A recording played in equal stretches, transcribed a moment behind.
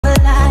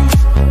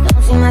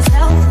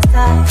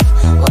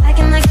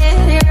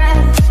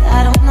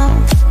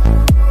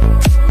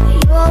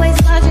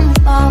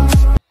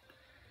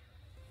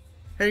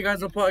Hey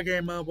guys, I'm Part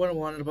Gamer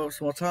 101 and about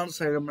some more time to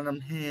Salem, and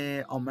I'm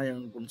here on my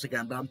own once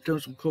again, but I'm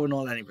doing some cool and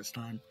all anyway this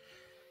time.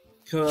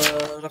 Because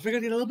I think I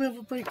need a little bit of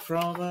a break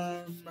from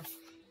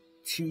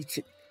TT.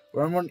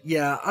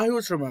 Yeah, I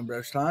always remember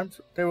those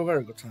times. They were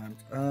very good times.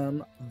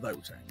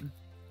 Voting.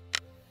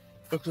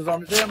 Because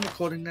on the day I'm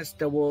recording this,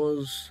 there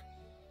was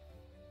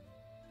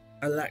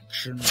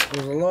elections.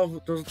 There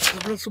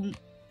was some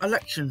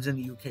elections in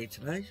the UK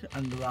today,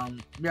 and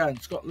around, in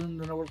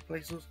Scotland and other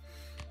places.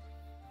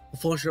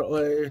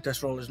 Unfortunately,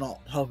 this role is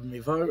not helping me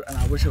vote, and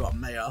I wish I got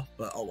mayor,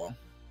 but oh well.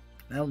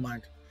 Never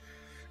mind.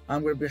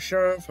 I'm going to be a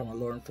sheriff. I'm a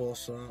law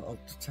enforcer of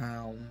the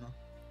town.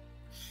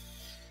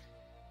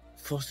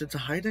 Forced into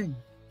hiding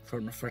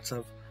from the threat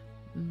of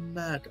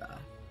murder.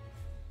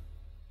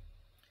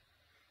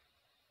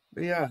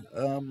 But yeah,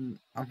 I'm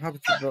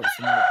happy to vote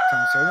for my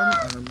town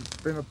Salem,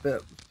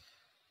 and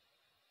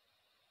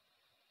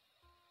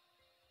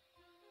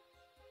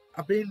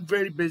I've been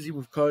really busy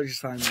with college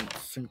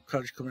assignments and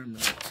college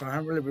commitments, so I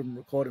haven't really been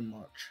recording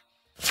much.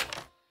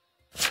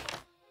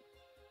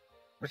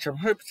 Which I'm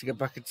hoping to get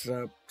back into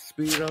the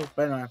speed of.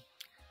 But anyway,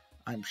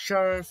 I'm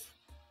sheriff.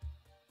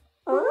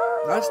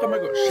 Last time I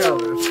got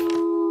sheriff,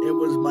 it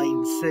was my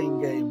insane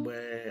game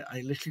where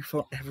I literally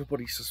thought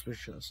everybody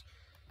suspicious.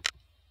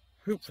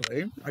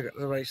 Hopefully, I get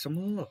to raise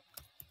some luck.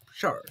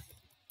 Sheriff.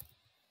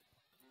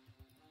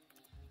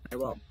 Hey,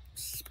 well,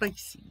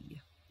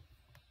 spicy.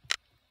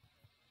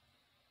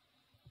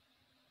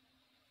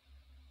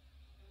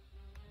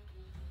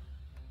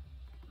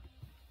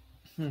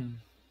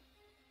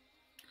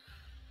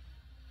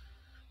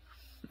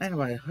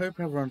 Anyway,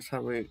 hope everyone's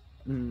having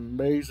an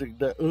amazing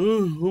day.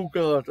 Oh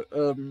god,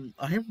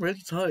 I am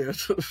really tired.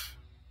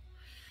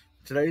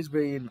 Today's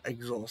been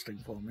exhausting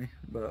for me,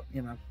 but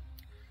you know,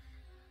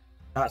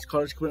 that's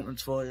college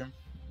commitments for you.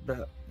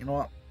 But you know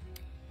what?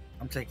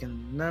 I'm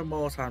taking no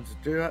more time to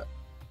do it.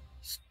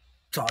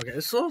 Target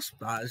is sus.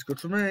 That is good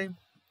for me.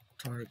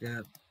 Target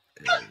is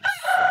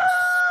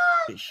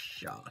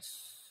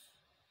suspicious.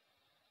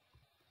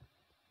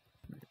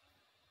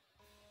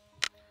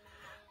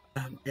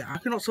 Yeah, I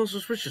cannot so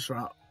suspicious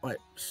right. Wait,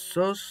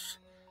 sus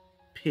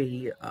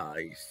PICIOUS.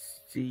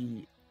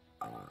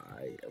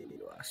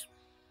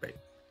 Wait.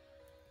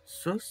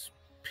 Suspicious.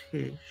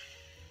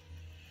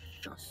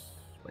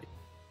 Wait.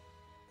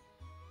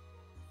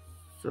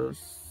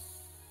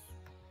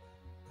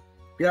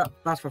 Yeah,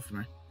 that's fine for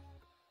me.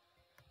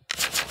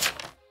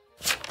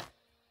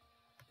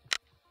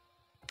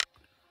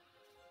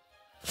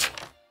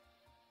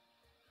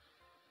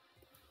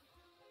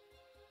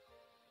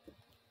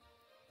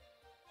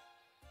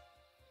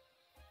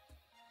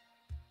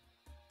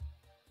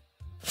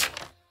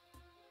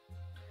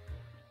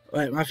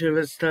 Wait, Matthew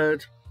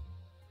visited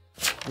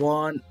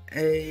 1,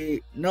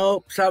 8,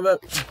 nope, 7.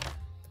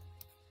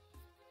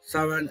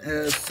 7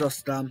 is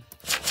Sustam.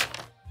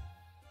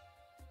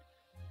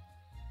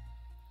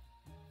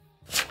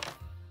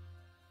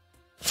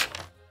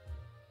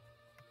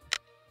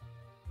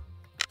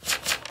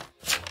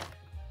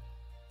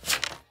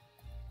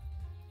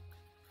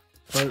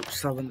 Vote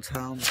 7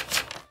 town.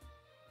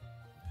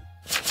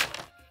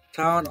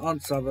 Town on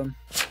 7.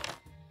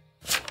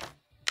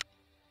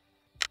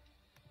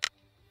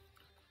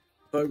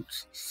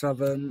 Vote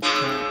 7.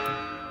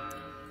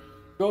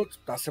 Good,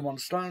 that's him on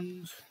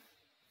stand.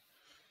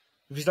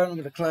 If he's not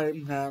going to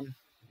claim,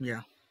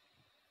 yeah.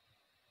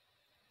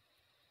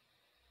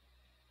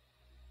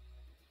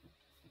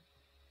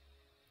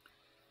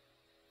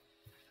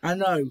 I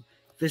know,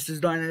 this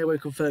is not in any way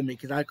confirmed me,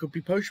 because I could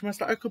be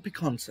postmaster, I could be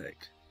consig.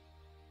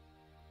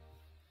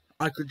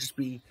 I could just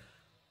be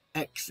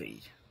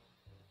XE,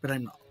 but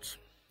I'm not.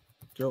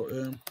 Go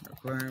no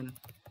claim.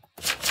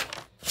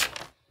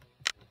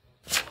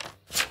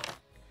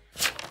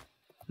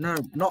 No,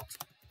 not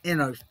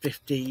Inno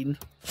 15.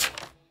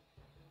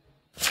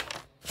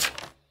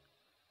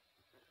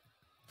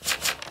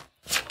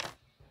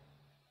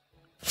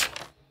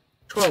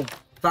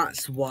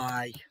 That's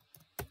why.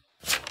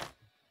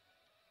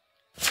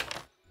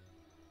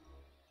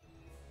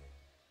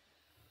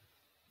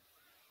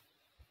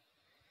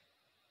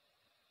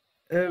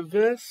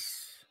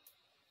 There's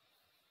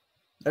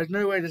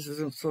no way this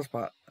isn't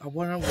suspect. I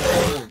want to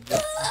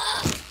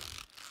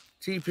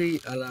TP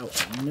allow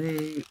on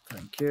me,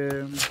 thank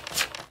you.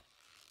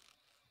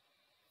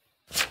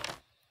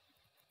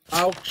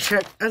 I'll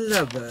check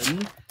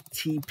 11,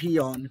 TP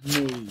on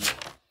me.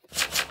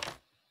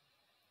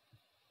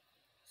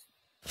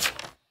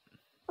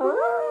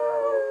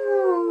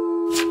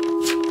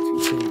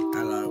 TP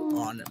allow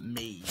on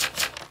me.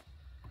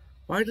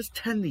 Why does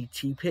 10 need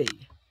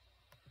TP?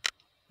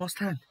 What's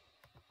 10?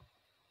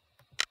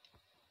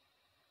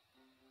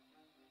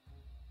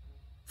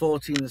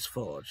 14 is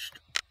forged.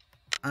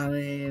 I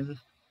mean,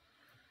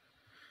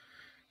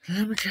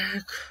 let me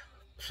check.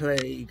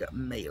 Plague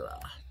Mailer.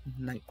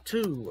 Night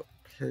 2.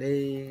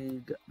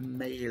 Plague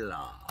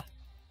Mailer.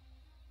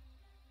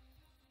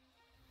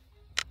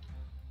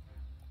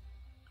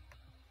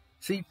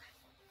 See,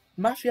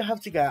 Mafia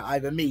have to get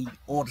either me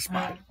or the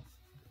spy.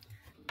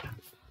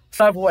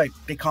 So either way,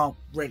 they can't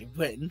really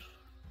win.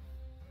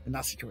 in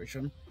that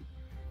situation.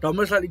 They'll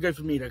most likely go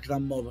for me though, because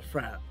I'm more of a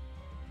threat.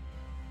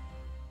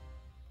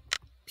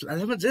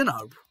 11's in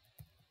up.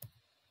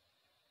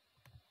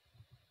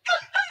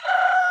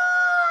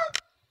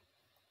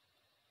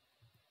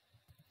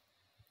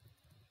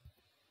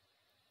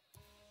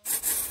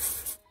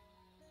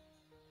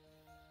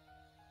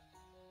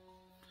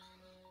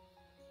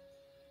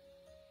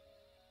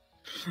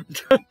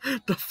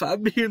 The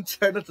family and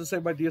 10 have the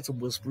same idea to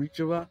whisper each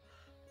other.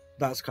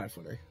 That's kind of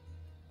funny.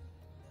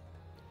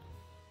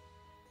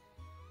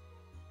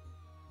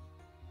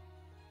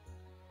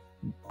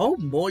 Oh,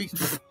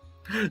 moist.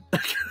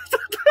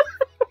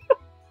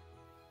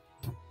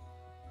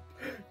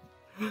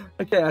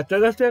 Okay, I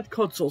don't know if they had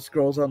console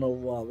scrolls on or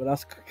what, but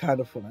that's kind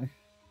of funny.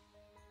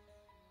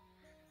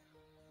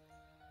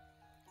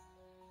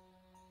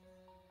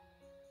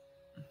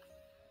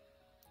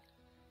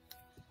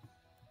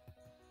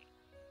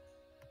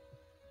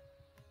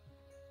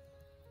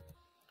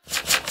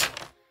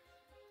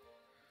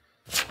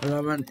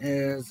 Eleven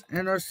is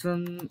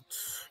innocent,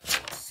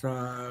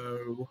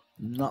 so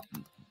not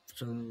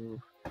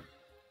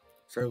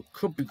so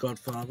could be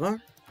Godfather.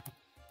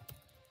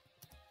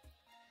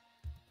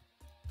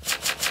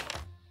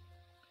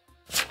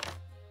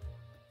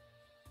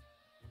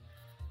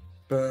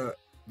 But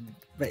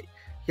wait,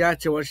 yeah,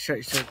 I want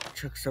to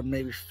check some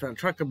maybe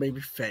tracker,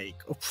 maybe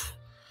fake.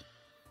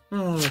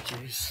 Oh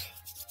jeez.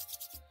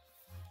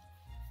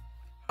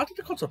 How did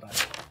the console die?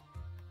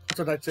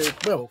 Console died to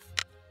Wolf.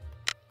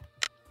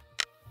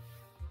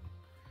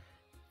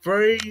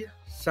 3,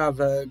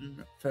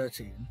 7,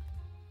 13.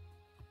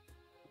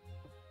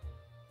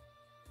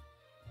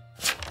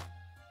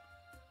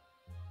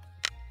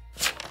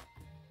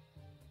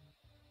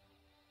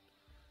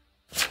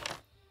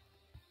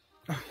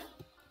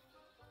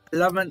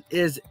 Eleven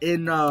is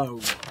in no.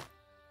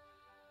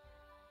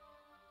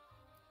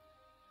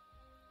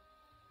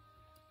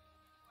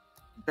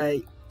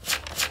 Wait.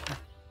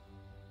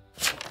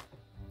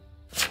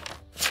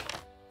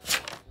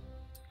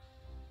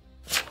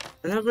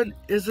 Eleven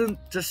isn't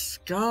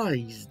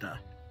disguised.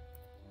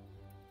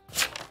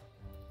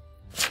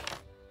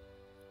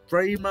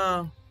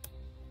 Framer.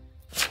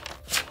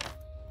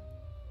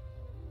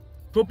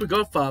 Could be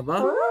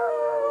Godfather.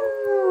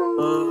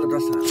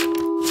 That's it.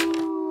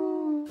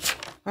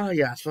 Oh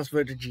yes, let's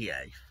vote to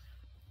GA.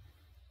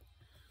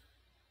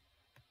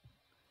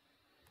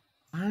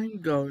 I'm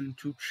going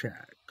to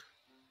check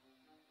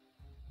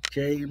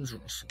James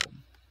Russell.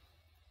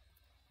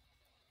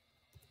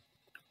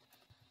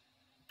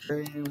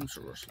 James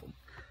Russell.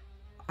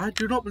 I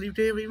do not believe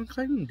they have even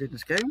claimed in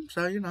this game,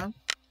 so you know.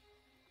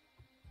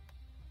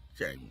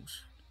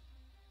 James.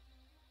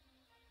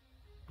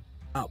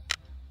 Oh.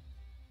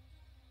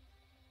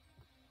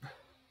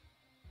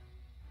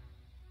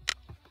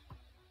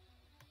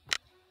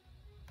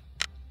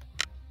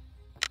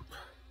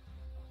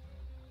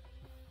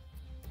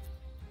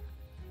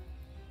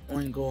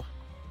 Oingo.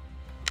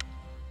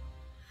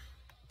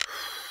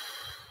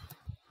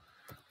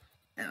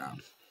 You know.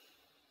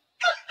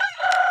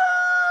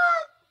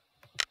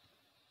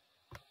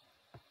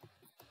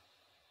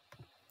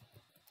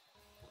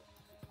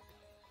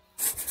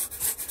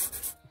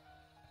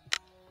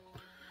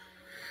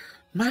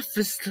 Math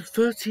is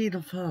 13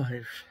 and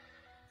 5.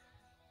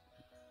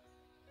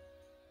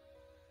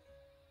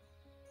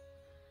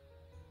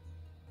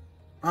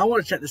 I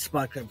want to check the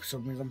spy code for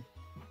some reason.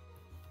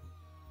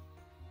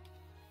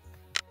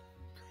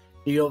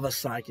 The other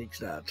psychic's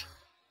dead.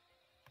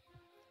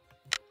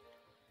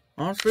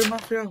 Honestly,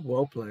 Mafia,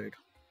 well played.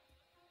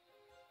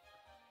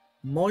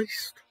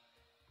 Moist.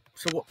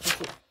 So what?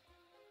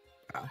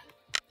 Ah.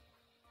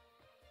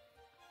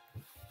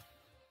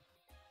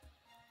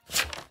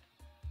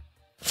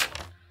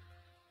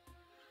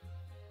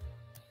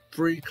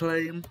 Free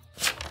claim.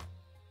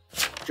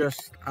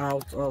 Just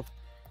out of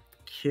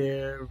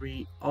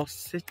curiosity.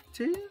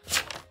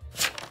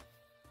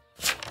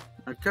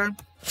 Okay.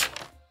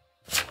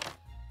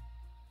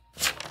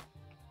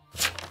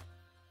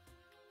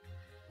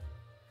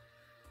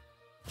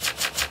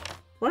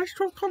 Why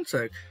strong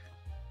contact?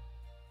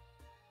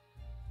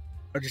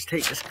 I just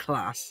take this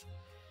class.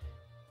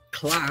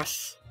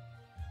 Class?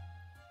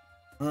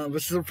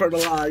 This is in front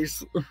of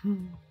lies.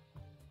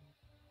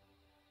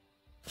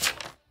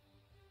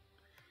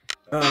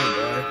 Oh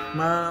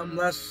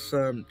boy. Let's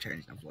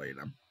change that for you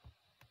then.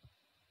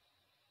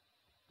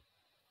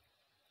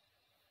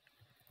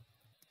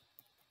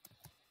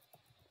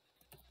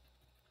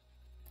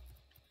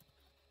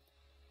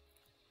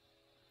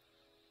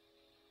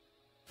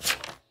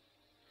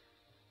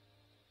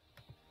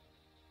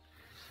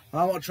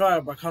 I want to try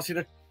it, but I can't see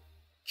the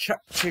chat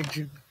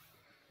changing.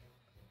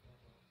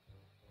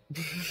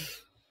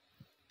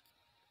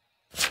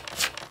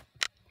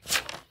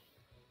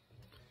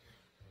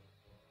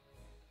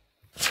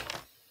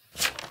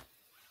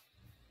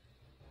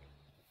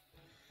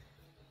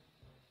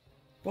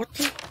 What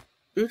the?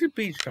 Who did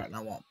beach chat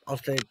now? What? I'll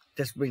say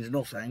this means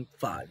nothing.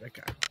 5,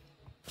 okay.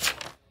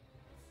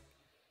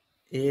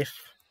 If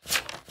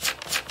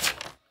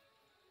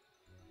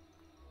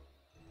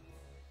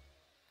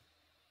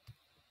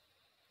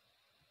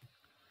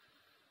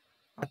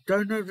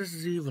don't know if this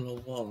is evil or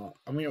what.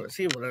 I mean, if it's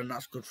evil, then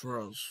that's good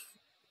for us.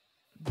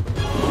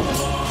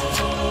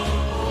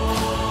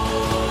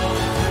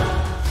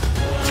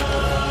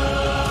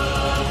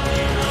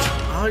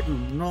 I do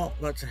not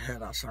like to hear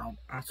that sound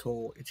at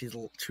all. It is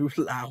too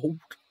loud.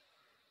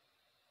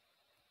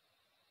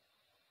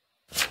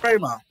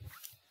 Kramer.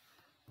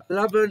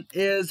 11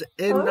 is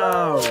in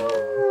now.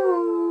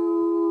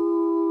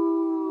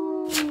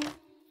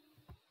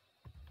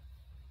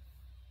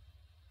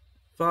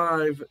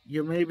 5,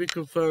 you may be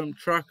confirmed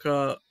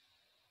tracker.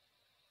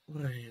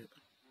 Wait.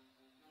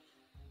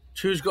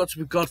 2's got to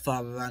be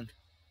Godfather then.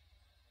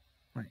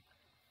 Wait.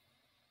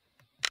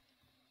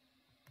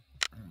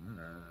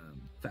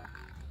 5.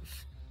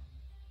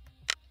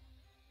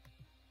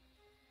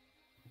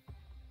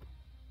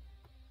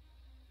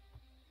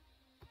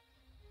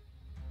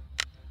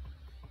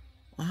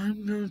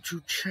 I'm going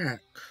to check.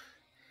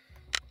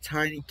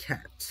 Tiny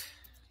cat.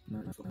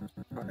 No,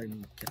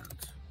 tiny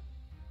cat.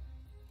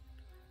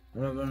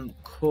 11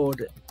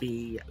 could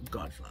be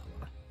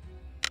Godfather.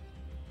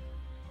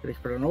 Click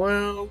put on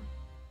oil.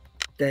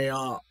 They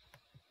are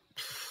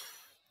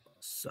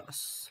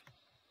sus.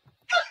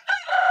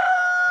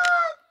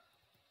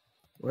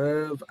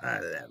 With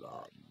 11.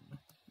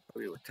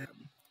 We were 10.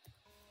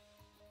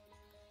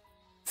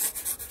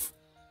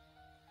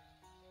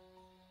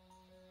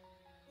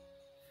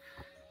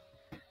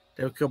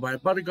 They were killed by a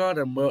bodyguard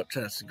and worked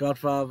as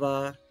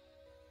Godfather.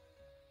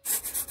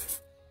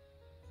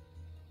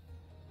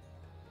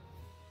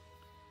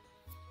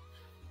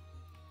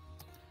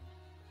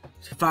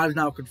 So 5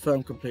 now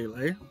confirmed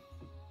completely.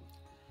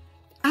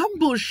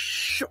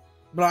 Ambush!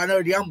 But I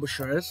know the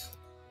ambusher is.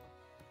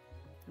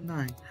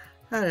 9.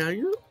 Hey, are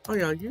you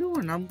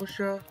an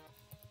ambusher?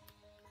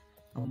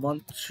 I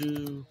want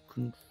to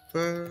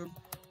confirm.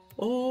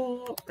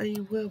 Or a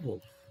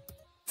werewolf?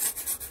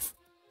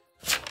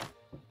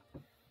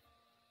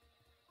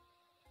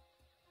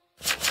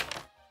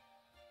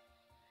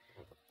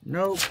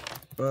 Nope,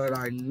 but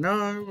I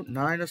know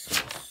 9 is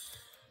 6.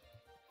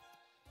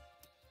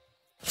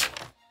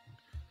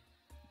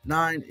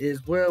 9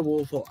 is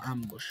werewolf or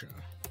ambusher.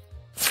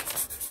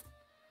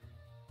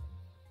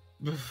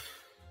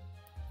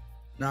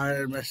 9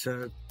 admits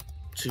to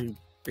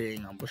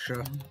being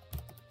ambusher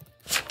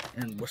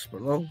in Whisper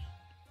Low.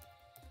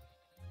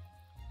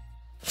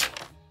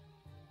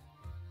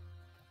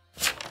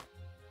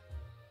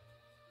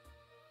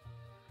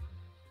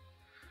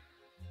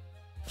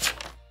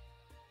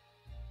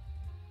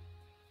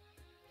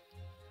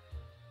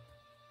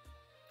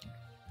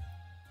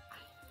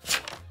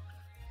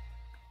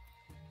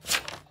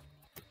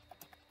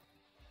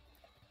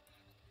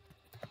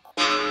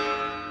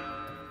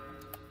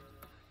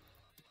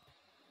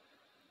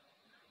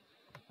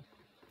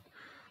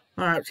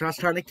 Alright, so that's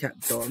Tiny Cat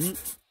done.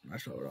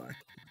 That's alright.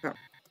 Oh,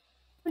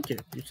 thank you,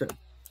 you too.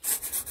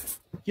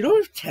 You know,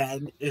 if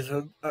 10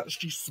 isn't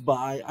actually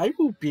spy, I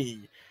will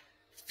be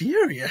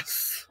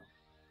furious.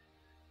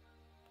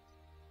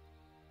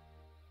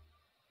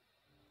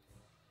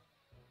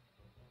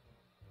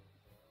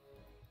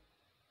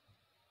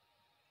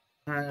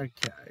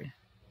 Okay.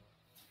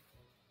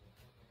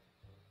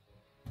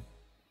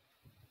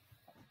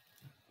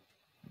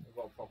 We've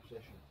got a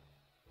proposition.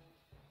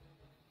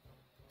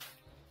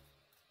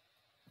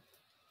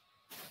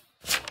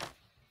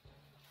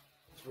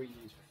 3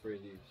 U's for 3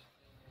 U's.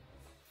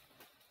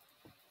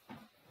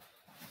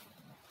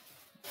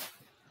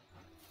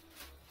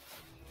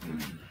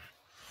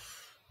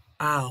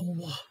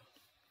 Ow.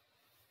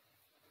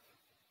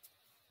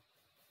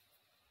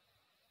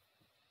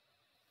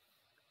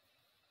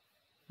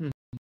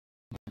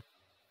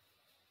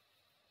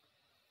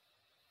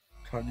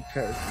 Tiny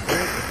Cat is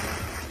werewolf.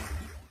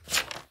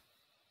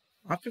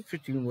 I think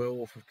 15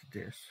 werewolf after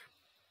this.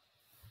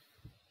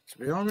 To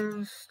be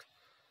honest.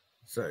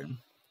 So.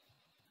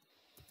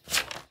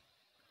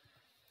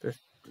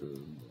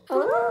 15.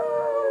 Go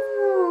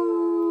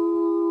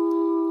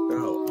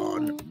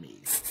on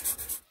me.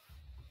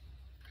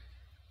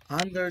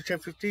 I'm gonna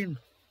check 15.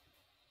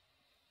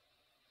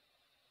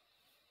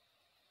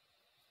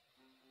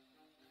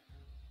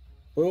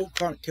 Will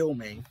can't kill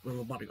me with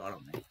a bodyguard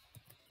on me.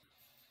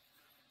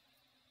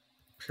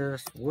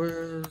 Just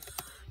was.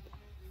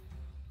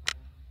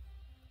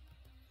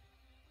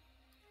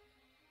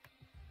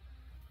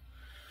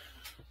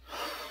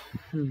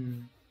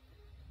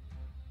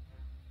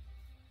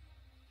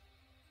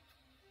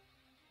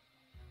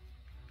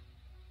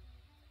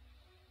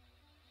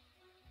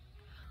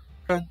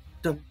 Dum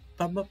dum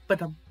bum bum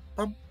bum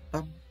bum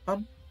bum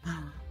bum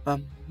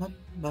bum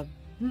bum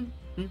bum.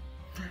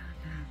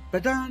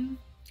 But done.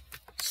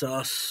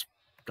 Sus.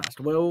 That's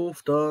the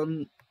werewolf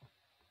done.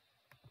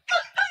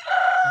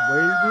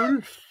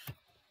 Werewolf.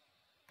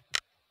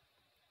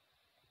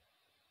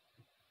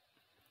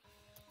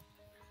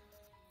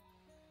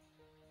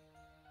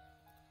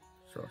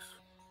 Sus.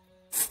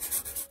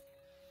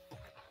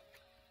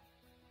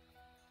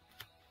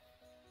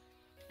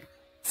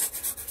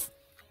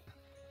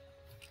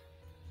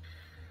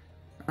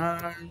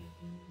 And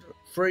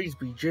Freeze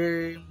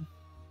BG.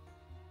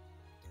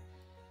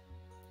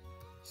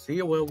 See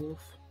you,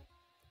 werewolf.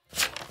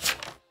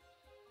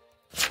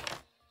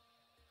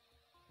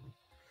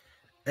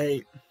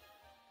 8.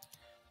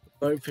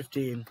 Vote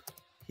 15.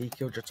 He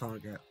killed your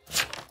target.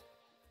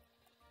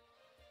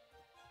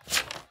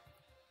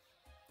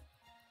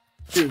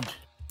 Dude,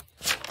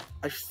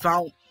 I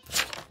found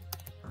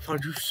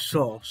you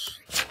sauce.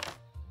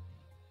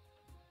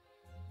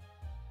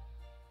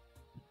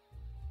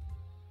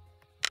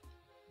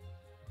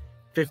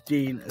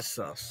 $15 is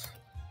sus.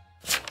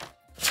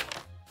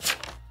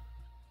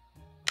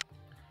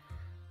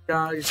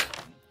 Guys,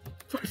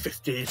 vote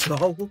 15,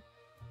 lol.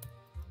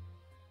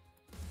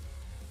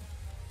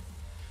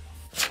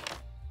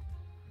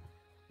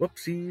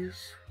 Whoopsies.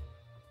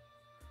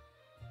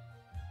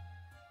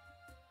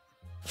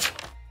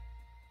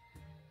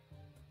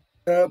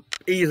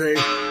 Easy.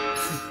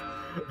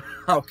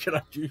 How can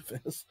I do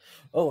this?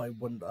 Oh, I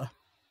wonder.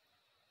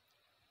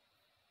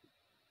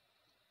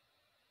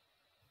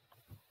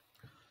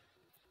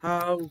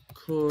 How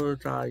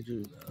could I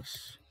do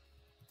this?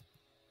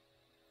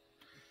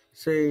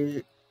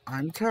 Say,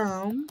 I'm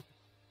town.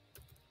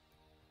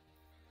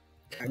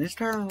 10 is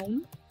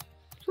town.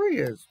 3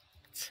 is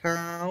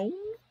town.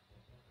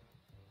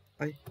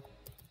 I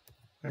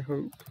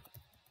hope.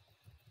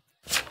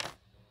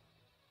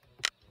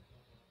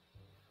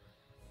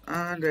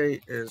 And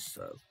 8 is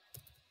so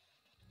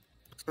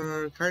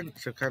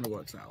kind of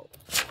works out.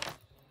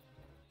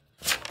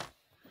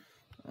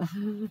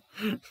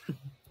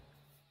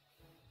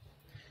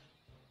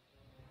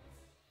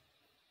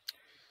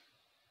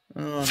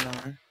 Oh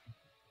no.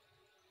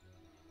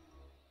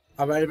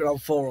 I've only been on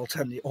 4 or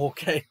 10.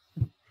 Okay.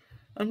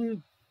 I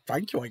mean,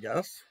 thank you, I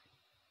guess.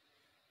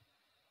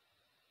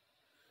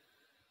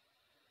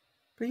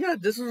 But yeah,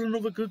 this is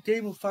another good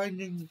game of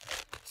finding.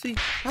 See,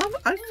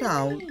 I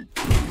found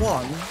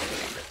 1.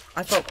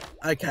 I thought,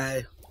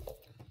 okay,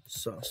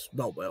 sus,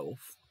 not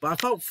werewolf. But I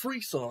found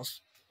 3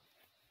 sus.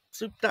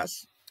 So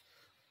that's.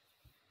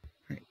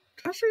 Wait,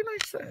 did I say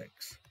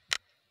 96?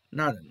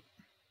 No, I didn't.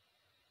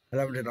 I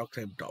never did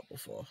Octave Dot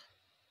before.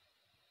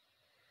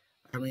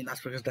 I mean,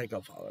 that's because they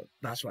got followed.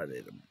 That's why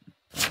they didn't.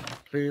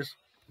 Please.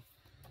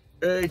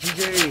 Hey,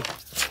 GG!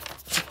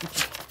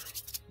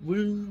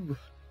 Woo!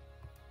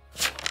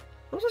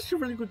 That was actually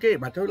a really good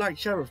game. I don't like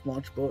Sheriff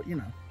much, but you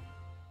know.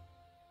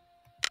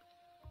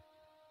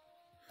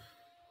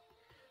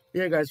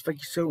 Yeah, guys, thank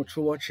you so much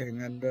for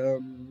watching,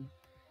 and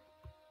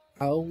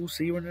I'll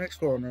see you in the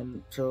next one.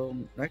 Until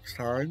next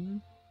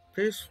time,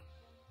 peace.